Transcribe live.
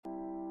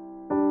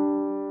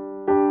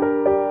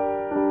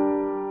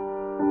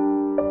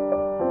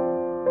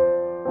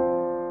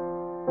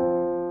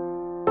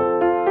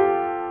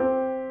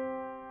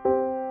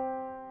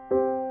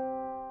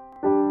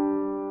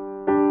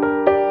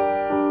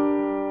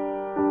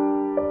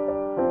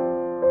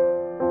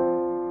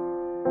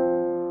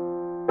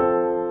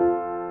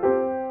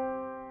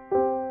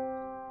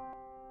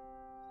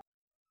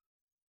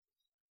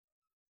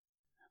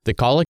The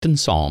Collect and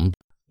Psalm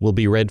will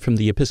be read from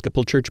the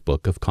Episcopal Church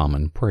Book of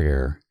Common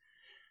Prayer.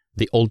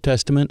 The Old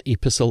Testament,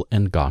 Epistle,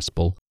 and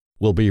Gospel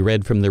will be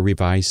read from the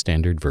Revised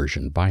Standard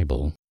Version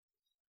Bible.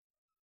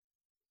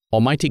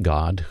 Almighty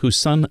God, whose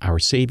Son, our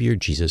Savior,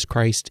 Jesus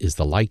Christ, is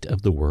the light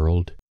of the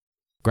world,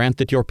 grant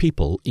that your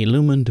people,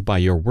 illumined by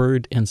your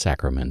word and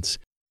sacraments,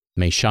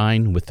 may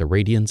shine with the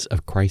radiance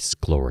of Christ's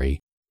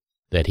glory,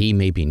 that he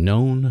may be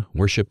known,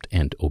 worshipped,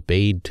 and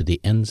obeyed to the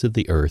ends of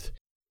the earth,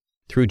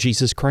 through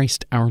Jesus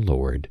Christ our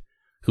Lord,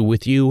 who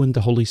with you and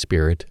the Holy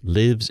Spirit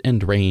lives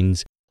and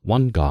reigns,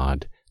 one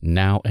God,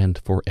 now and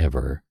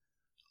forever.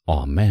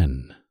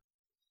 Amen.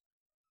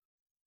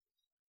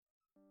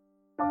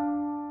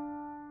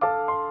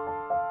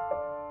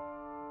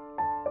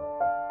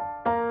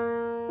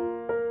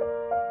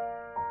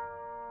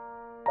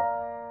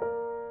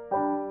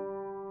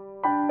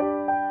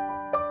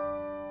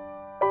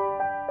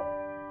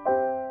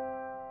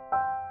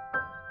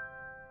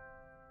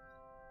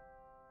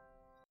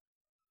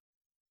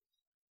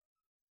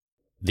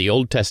 The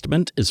Old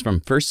Testament is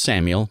from 1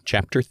 Samuel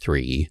chapter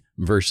 3,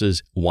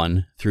 verses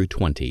 1 through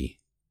 20.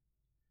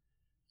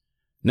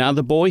 Now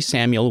the boy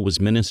Samuel was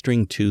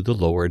ministering to the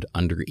Lord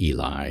under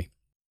Eli,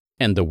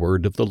 and the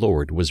word of the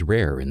Lord was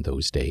rare in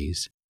those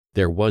days.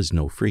 There was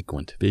no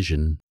frequent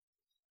vision.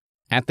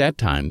 At that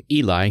time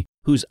Eli,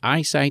 whose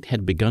eyesight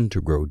had begun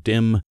to grow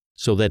dim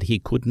so that he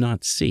could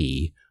not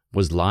see,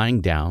 was lying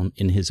down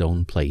in his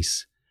own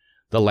place.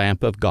 The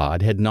lamp of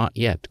God had not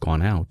yet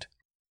gone out.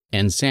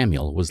 And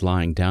Samuel was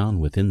lying down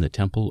within the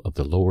temple of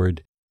the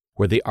Lord,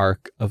 where the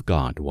ark of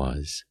God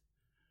was.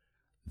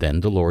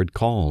 Then the Lord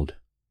called,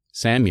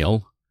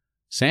 "Samuel,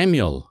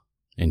 Samuel!"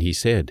 And he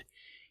said,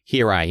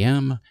 "Here I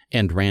am,"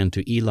 and ran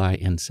to Eli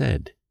and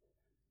said,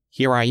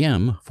 "Here I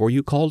am, for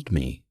you called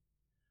me."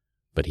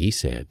 But he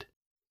said,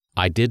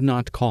 "I did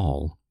not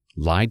call.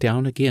 Lie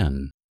down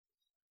again."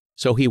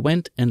 So he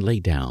went and lay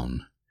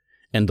down.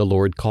 And the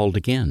Lord called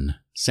again,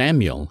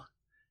 "Samuel!"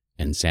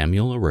 And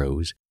Samuel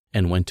arose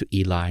and went to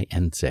Eli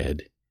and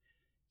said,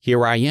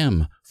 "Here I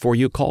am, for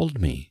you called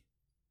me."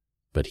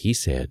 But he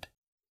said,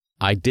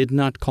 "I did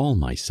not call,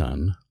 my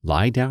son.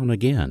 Lie down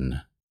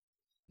again."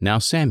 Now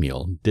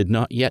Samuel did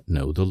not yet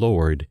know the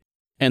Lord,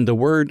 and the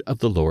word of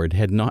the Lord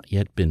had not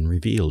yet been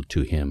revealed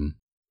to him.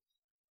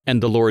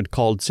 And the Lord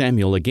called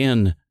Samuel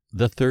again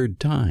the third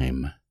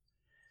time.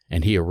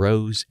 And he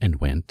arose and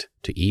went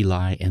to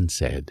Eli and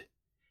said,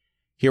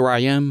 "Here I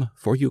am,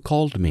 for you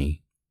called me."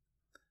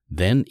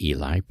 Then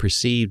Eli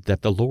perceived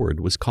that the Lord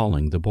was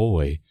calling the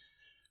boy.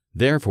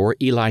 Therefore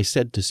Eli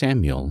said to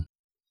Samuel,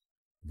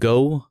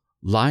 "Go,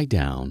 lie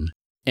down,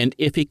 and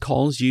if he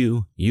calls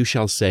you, you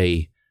shall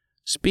say,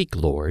 'Speak,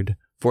 Lord,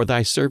 for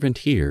thy servant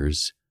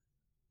hears.'"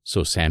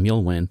 So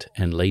Samuel went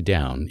and lay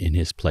down in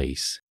his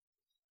place.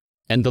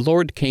 And the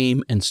Lord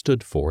came and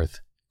stood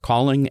forth,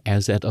 calling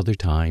as at other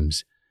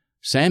times,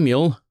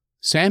 "Samuel,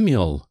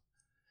 Samuel!"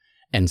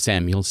 And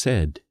Samuel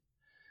said,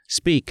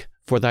 "Speak,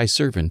 for thy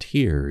servant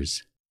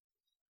hears."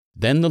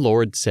 Then the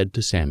Lord said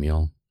to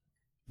Samuel,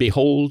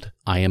 "Behold,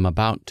 I am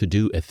about to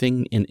do a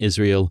thing in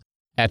Israel,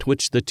 at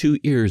which the 2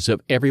 ears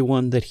of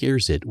everyone that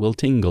hears it will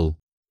tingle.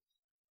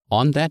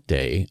 On that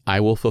day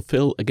I will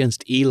fulfill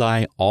against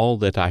Eli all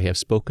that I have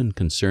spoken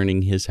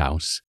concerning his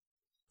house,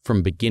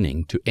 from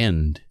beginning to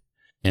end.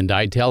 And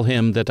I tell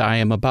him that I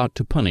am about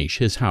to punish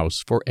his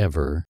house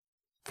forever,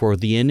 for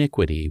the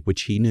iniquity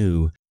which he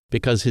knew,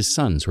 because his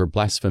sons were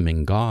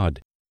blaspheming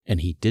God, and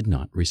he did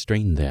not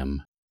restrain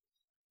them.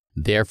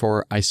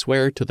 Therefore I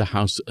swear to the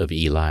house of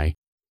Eli,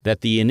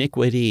 that the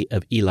iniquity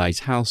of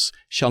Eli's house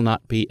shall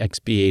not be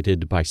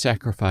expiated by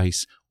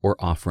sacrifice or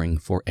offering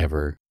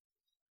forever."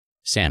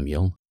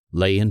 Samuel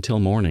lay until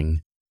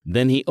morning.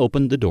 Then he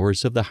opened the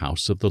doors of the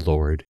house of the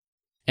Lord,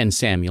 and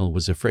Samuel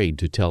was afraid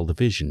to tell the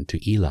vision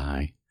to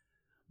Eli.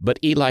 But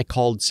Eli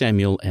called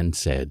Samuel and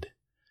said,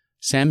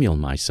 "Samuel,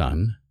 my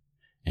son."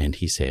 And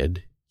he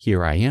said,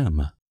 "Here I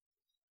am."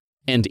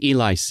 And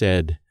Eli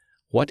said,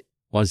 "What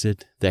was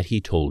it that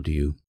he told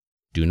you?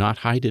 Do not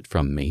hide it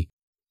from me.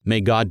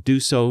 May God do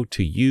so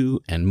to you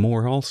and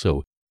more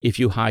also, if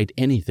you hide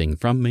anything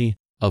from me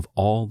of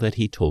all that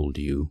he told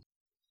you."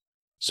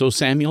 So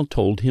Samuel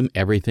told him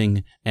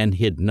everything and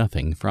hid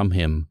nothing from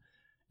him.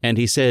 And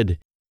he said,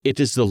 "It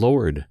is the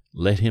Lord.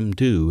 Let him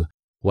do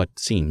what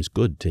seems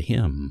good to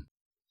him."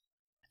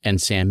 And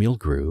Samuel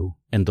grew,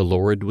 and the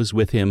Lord was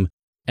with him,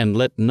 and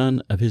let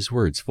none of his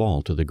words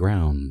fall to the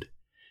ground.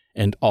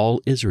 And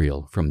all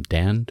Israel, from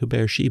Dan to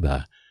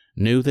Beersheba,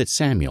 knew that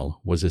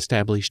Samuel was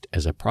established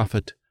as a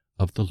prophet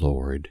of the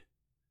Lord.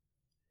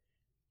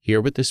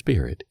 Hear what the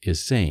Spirit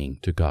is saying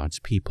to God's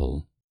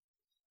people.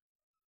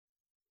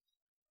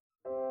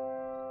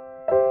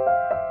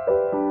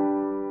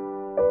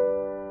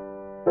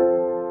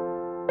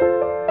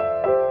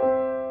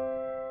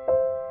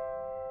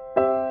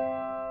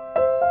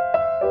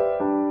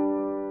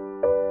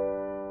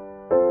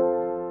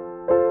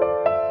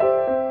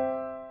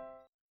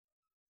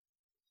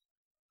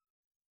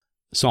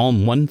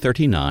 Psalm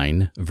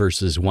 139,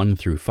 verses 1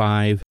 through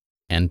 5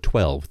 and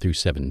 12 through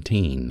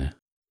 17.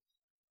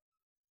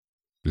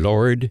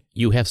 Lord,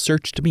 you have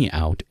searched me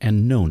out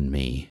and known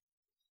me.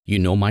 You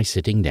know my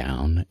sitting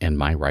down and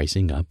my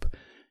rising up.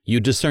 You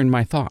discern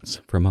my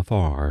thoughts from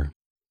afar.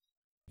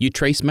 You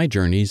trace my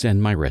journeys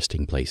and my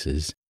resting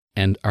places,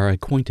 and are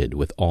acquainted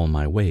with all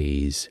my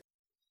ways.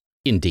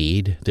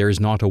 Indeed, there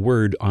is not a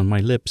word on my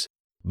lips,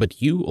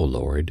 but you, O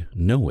Lord,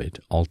 know it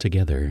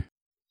altogether.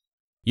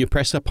 You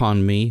press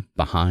upon me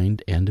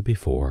behind and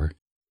before,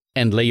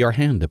 and lay your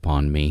hand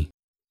upon me.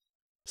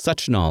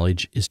 Such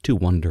knowledge is too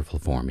wonderful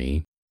for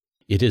me.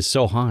 It is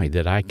so high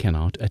that I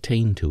cannot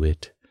attain to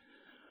it.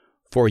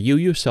 For you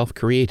yourself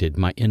created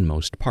my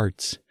inmost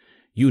parts.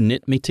 You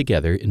knit me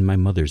together in my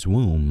mother's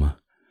womb.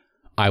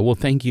 I will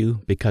thank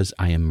you because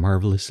I am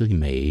marvelously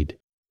made.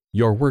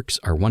 Your works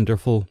are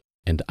wonderful,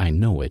 and I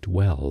know it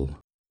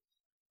well.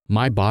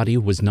 My body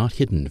was not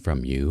hidden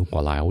from you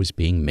while I was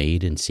being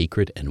made in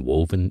secret and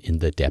woven in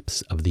the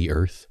depths of the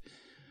earth.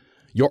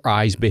 Your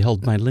eyes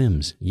beheld my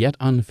limbs, yet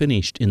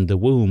unfinished in the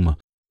womb.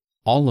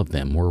 All of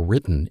them were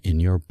written in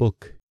your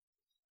book.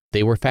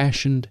 They were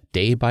fashioned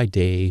day by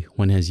day,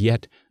 when as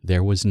yet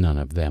there was none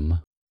of them.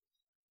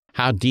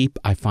 How deep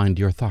I find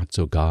your thoughts,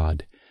 O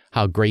God!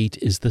 How great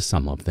is the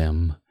sum of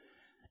them!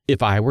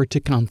 If I were to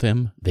count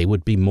them, they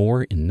would be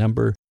more in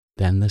number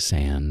than the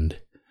sand.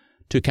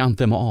 To count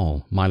them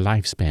all, my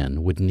lifespan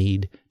would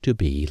need to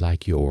be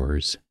like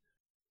yours.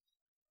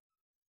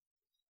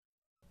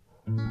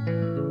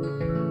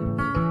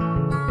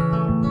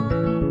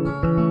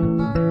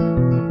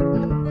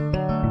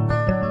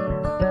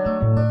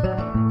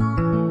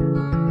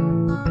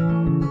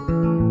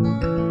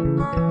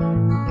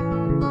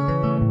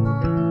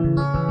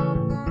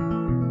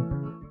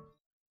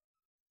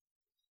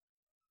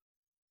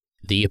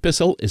 The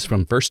epistle is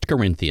from 1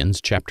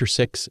 Corinthians chapter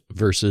 6,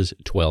 verses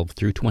 12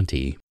 through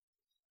 20.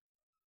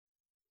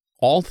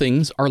 All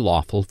things are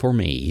lawful for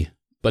me,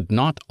 but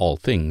not all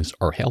things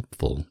are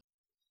helpful.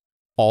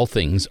 All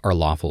things are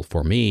lawful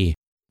for me,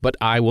 but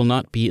I will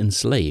not be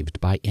enslaved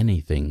by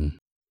anything.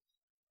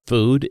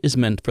 Food is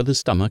meant for the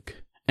stomach,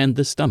 and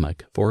the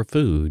stomach for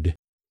food,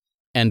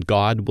 and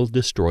God will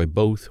destroy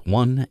both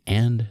one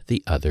and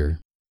the other.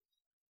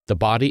 The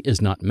body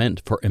is not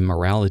meant for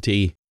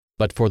immorality,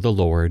 but for the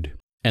Lord,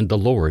 and the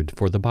Lord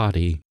for the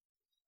body.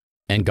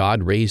 And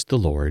God raised the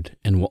Lord,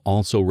 and will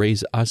also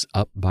raise us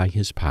up by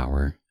His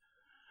power.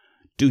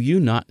 Do you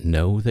not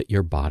know that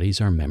your bodies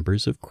are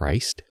members of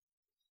Christ?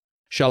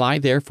 Shall I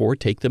therefore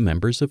take the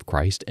members of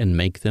Christ and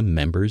make them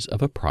members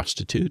of a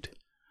prostitute?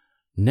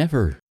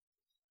 Never.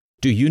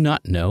 Do you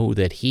not know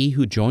that he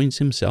who joins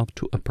himself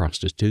to a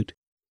prostitute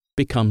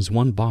becomes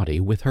one body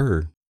with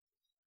her?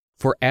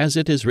 For as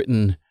it is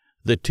written,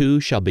 the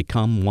two shall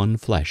become one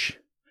flesh.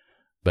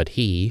 But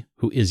he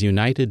who is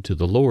united to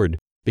the Lord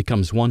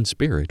becomes one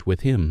spirit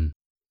with him.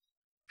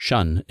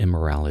 Shun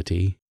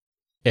immorality.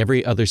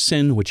 Every other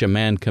sin which a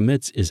man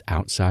commits is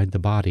outside the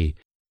body,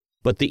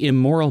 but the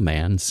immoral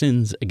man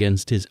sins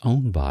against his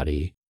own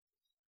body.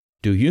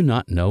 Do you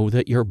not know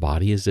that your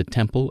body is a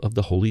temple of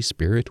the Holy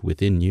Spirit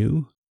within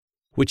you,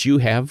 which you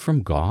have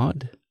from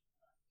God?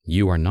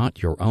 You are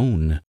not your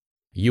own.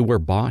 You were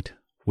bought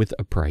with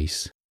a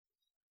price.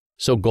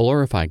 So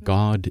glorify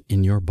God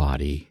in your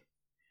body.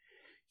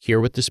 Hear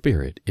what the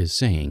Spirit is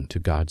saying to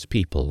God's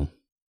people.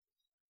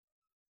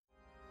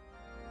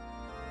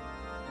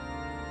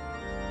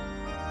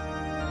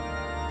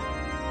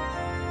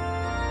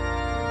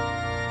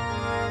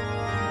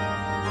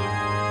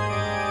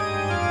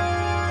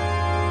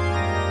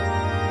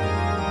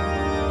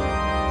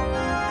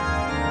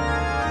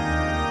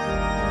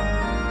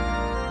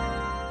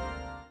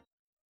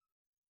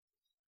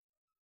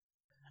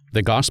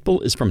 The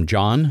Gospel is from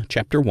John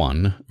chapter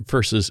 1,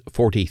 verses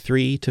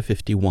 43 to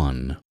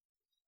 51.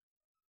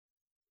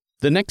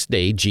 The next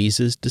day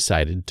Jesus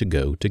decided to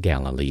go to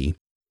Galilee,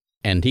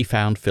 and he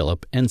found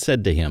Philip and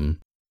said to him,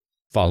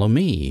 "Follow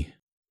me."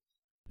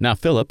 Now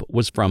Philip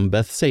was from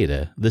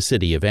Bethsaida, the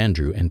city of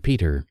Andrew and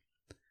Peter.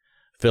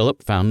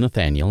 Philip found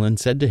Nathanael and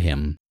said to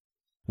him,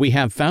 "We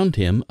have found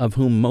him of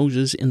whom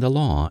Moses in the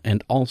law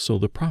and also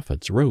the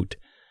prophets wrote,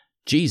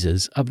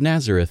 Jesus of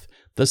Nazareth,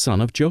 the son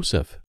of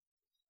Joseph."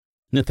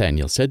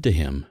 Nathanael said to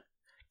him,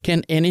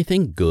 "Can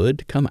anything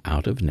good come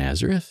out of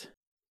Nazareth?"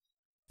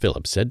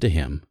 Philip said to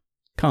him,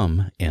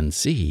 "Come and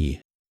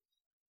see."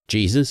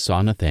 Jesus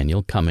saw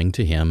Nathanael coming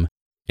to him,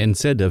 and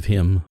said of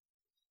him,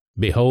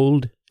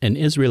 "Behold, an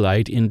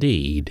Israelite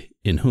indeed,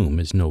 in whom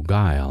is no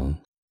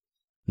guile."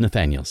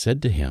 Nathanael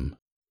said to him,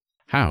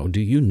 "How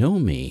do you know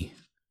me?"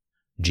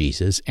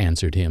 Jesus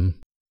answered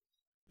him,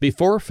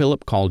 "Before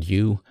Philip called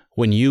you,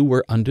 when you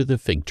were under the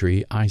fig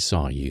tree, I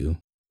saw you."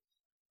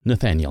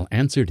 Nathanael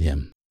answered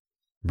him,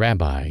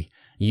 "Rabbi,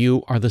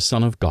 you are the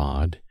Son of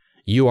God,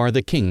 you are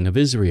the King of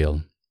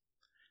Israel."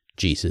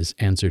 Jesus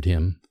answered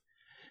him,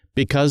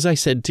 "Because I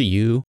said to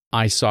you,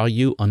 I saw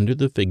you under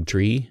the fig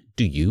tree,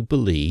 do you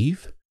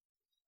believe?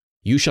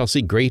 You shall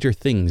see greater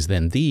things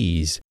than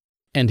these."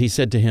 And he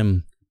said to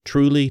him,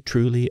 "Truly,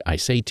 truly, I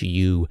say to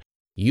you,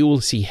 you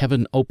will see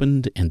heaven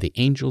opened and the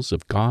angels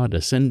of God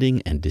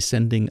ascending and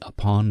descending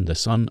upon the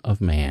Son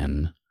of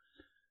Man."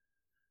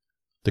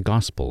 The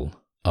Gospel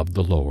of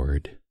the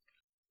Lord.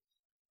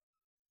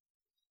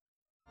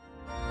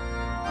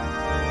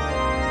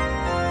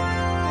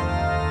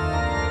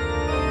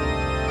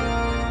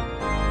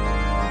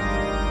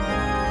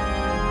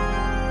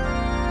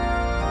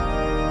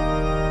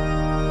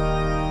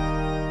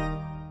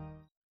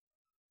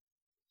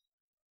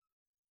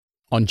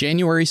 On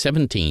January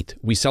 17th,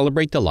 we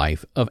celebrate the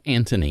life of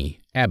Antony,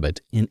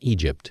 abbot in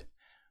Egypt,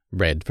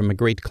 read from a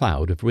great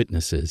cloud of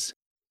witnesses.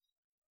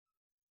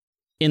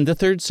 In the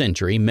 3rd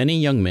century, many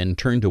young men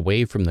turned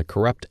away from the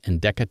corrupt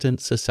and decadent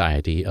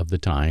society of the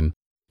time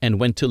and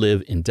went to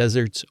live in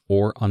deserts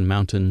or on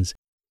mountains,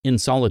 in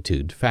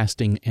solitude,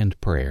 fasting, and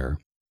prayer.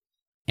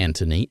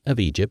 Antony of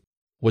Egypt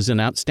was an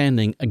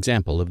outstanding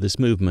example of this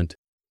movement,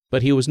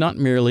 but he was not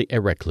merely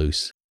a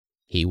recluse.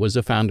 He was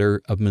a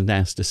founder of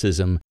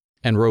monasticism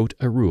and wrote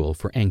a rule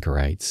for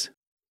anchorites.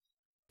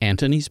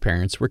 Antony's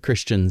parents were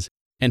Christians,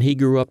 and he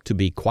grew up to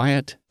be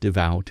quiet,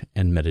 devout,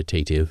 and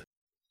meditative.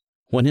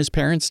 When his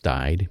parents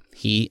died,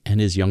 he and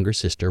his younger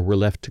sister were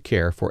left to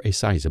care for a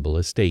sizable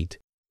estate.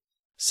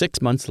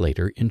 6 months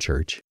later, in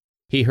church,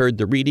 he heard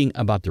the reading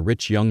about the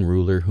rich young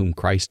ruler whom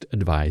Christ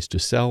advised to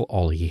sell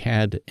all he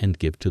had and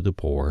give to the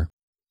poor.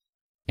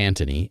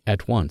 Antony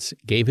at once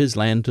gave his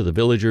land to the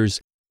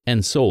villagers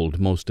and sold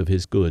most of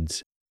his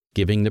goods,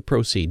 giving the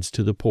proceeds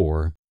to the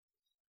poor.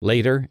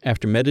 Later,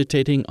 after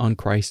meditating on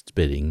Christ's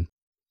bidding,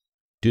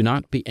 "Do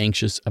not be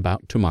anxious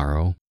about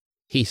tomorrow,"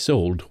 he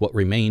sold what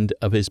remained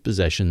of his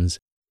possessions,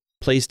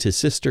 placed his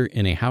sister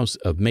in a house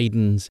of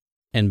maidens,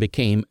 and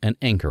became an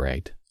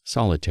anchorite,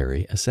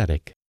 solitary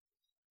ascetic.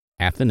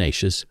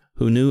 Athanasius,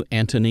 who knew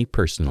Antony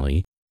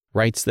personally,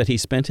 writes that he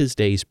spent his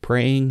days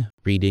praying,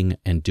 reading,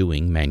 and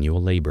doing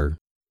manual labor.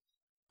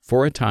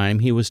 For a time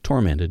he was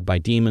tormented by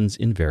demons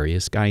in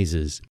various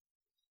guises.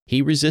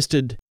 He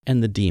resisted,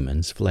 and the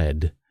demons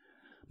fled.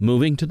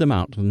 Moving to the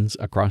mountains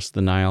across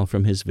the Nile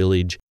from his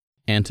village,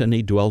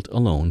 Antony dwelt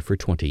alone for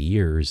 20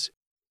 years.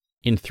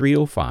 In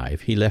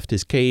 305, he left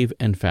his cave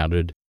and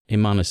founded a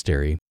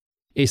monastery,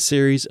 a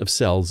series of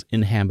cells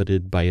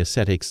inhabited by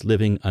ascetics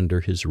living under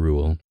his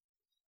rule.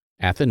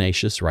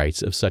 Athanasius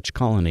writes of such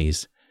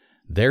colonies,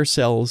 "Their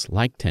cells,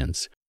 like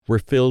tents, were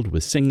filled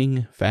with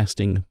singing,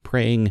 fasting,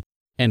 praying,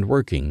 and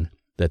working,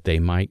 that they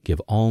might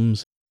give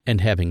alms,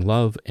 and having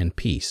love and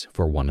peace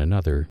for one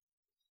another."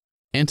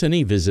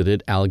 Antony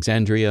visited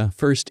Alexandria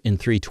first in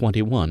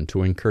 321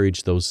 to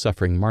encourage those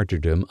suffering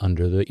martyrdom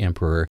under the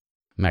emperor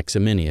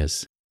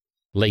Maximinius.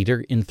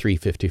 Later in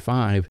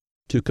 355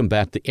 to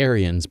combat the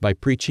Arians by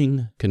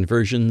preaching,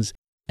 conversions,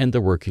 and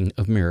the working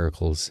of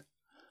miracles.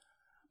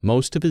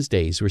 Most of his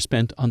days were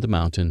spent on the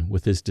mountain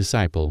with his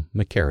disciple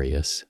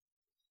Macarius.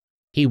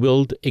 He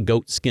willed a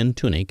goat-skin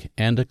tunic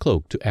and a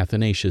cloak to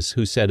Athanasius,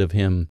 who said of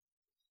him,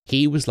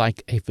 "He was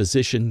like a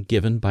physician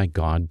given by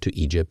God to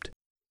Egypt,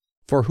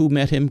 for who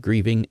met him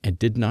grieving and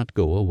did not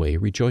go away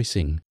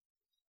rejoicing?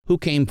 Who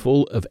came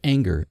full of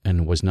anger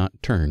and was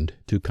not turned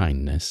to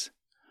kindness?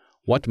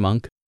 What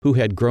monk who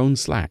had grown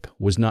slack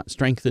was not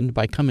strengthened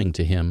by coming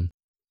to him?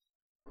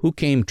 Who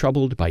came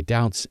troubled by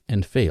doubts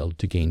and failed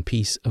to gain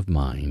peace of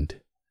mind?"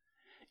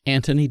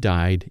 Antony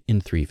died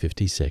in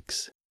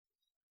 356.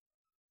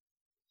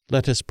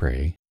 Let us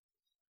pray.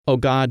 O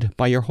God,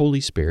 by your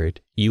Holy Spirit,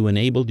 you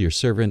enabled your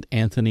servant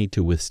Antony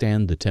to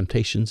withstand the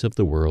temptations of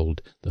the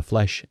world, the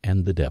flesh,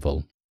 and the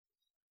devil.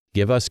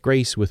 Give us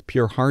grace with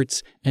pure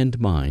hearts and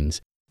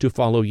minds to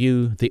follow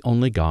you, the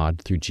only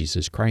God, through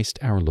Jesus Christ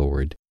our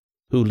Lord,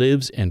 who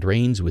lives and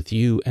reigns with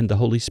you and the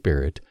Holy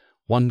Spirit,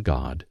 one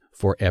God,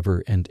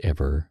 forever and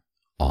ever.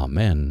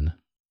 Amen.